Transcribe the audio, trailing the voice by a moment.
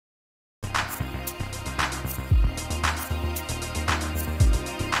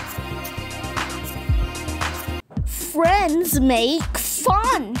friends make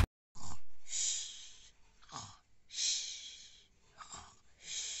fun.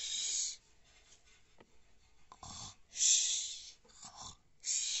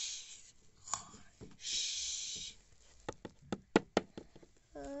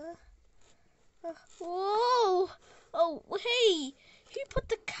 Whoa! Oh, hey! Who put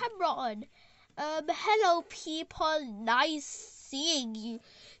the camera on? Hello, people. Nice seeing you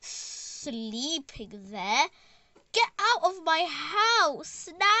sleeping there. Get out of my house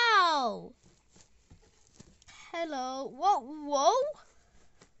now! Hello. Whoa!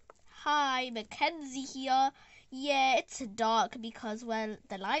 Hi, Mackenzie here. Yeah, it's dark because, well,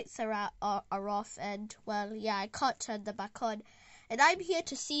 the lights are off and, well, yeah, I can't turn them back on. And I'm here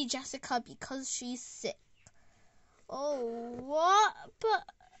to see Jessica because she's sick. Oh, what?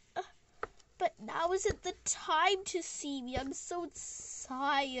 But now isn't the time to see me. I'm so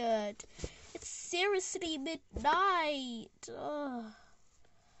tired. It's seriously midnight. Ugh.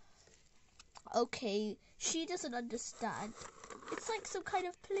 Okay, she doesn't understand. It's like some kind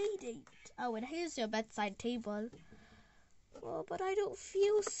of play date. Oh, and here's your bedside table. Oh, but I don't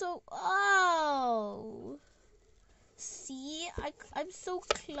feel so... Oh! See, I'm so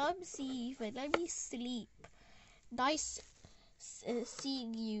clumsy even. Let me sleep. Nice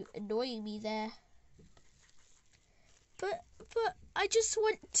seeing you annoying me there. But I just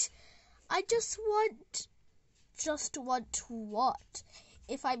want what?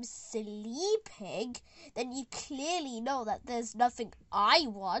 If I'm sleeping, then you clearly know that there's nothing I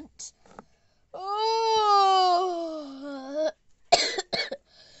want. Oh.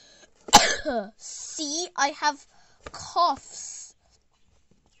 See, I have coughs.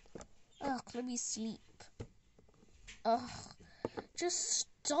 Ugh, let me sleep. Ugh, just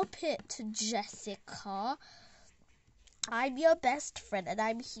stop it, Jessica. I'm your best friend and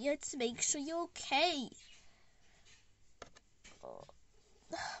I'm here to make sure you're okay.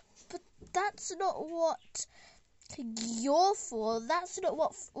 But that's not what you're for. That's not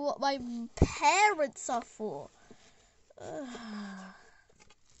what my parents are for.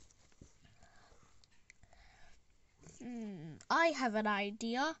 I have an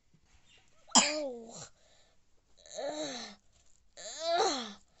idea. Oh.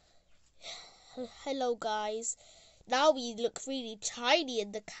 Hello, guys. Now we look really tiny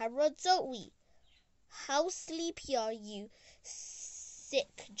in the camera, don't we? How sleepy are you?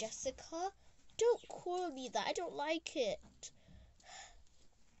 Sick, Jessica? Don't call me that. I don't like it.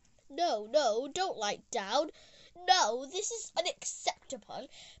 No, don't lie down. No, this is unacceptable.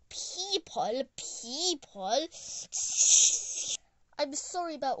 People. I'm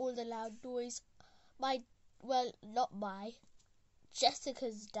sorry about all the loud noise.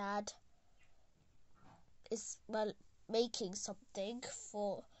 Jessica's dad is, making something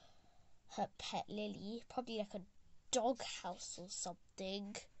for her pet Lily. Probably like a dog house or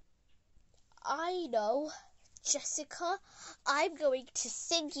something. I know. Jessica, I'm going to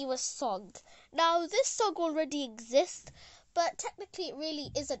sing you a song. Now, this song already exists, but technically it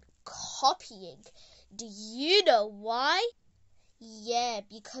really isn't copying. Do you know why? Yeah,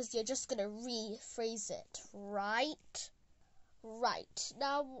 because you're just going to rephrase it, right? Right.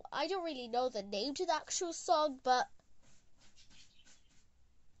 Now, I don't really know the name to the actual song, but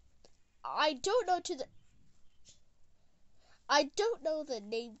I don't know the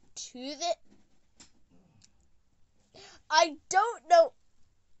name to it. I don't know.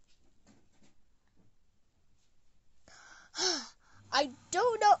 I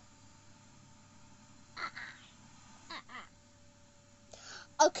don't know.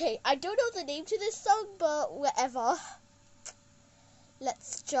 Okay, I don't know the name to this song, but whatever.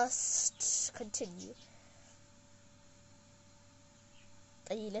 Let's just continue.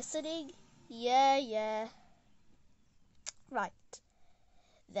 Are you listening? Yeah. Right.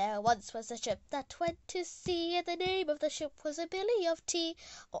 There once was a ship that went to sea, and the name of the ship was a Billy of Tea.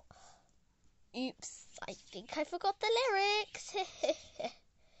 Oh, oops, I think I forgot the lyrics.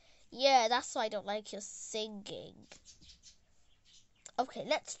 Yeah, that's why I don't like your singing. Okay,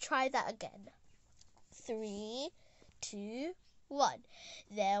 let's try that again. 3, 2, 1.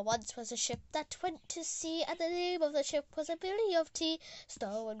 There once was a ship that went to sea, and the name of the ship was a Billy of Tea.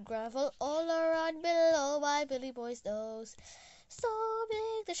 Snow and gravel all around below my Billy boy's nose. So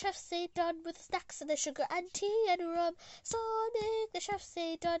make the chef say done with the snacks and the sugar and tea and rum. So make the chef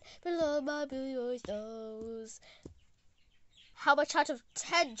say done below my Billy boy's nose. How much out of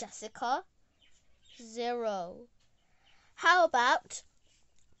 10, Jessica? 0. How about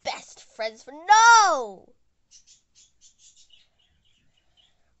best friends for no?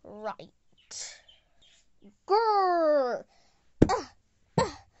 Right. Grrr.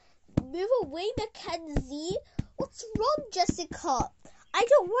 Move away, Mackenzie. What What's wrong, Jessica? I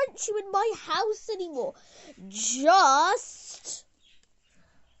don't want you in my house anymore. Just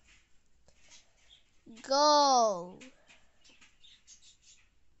go.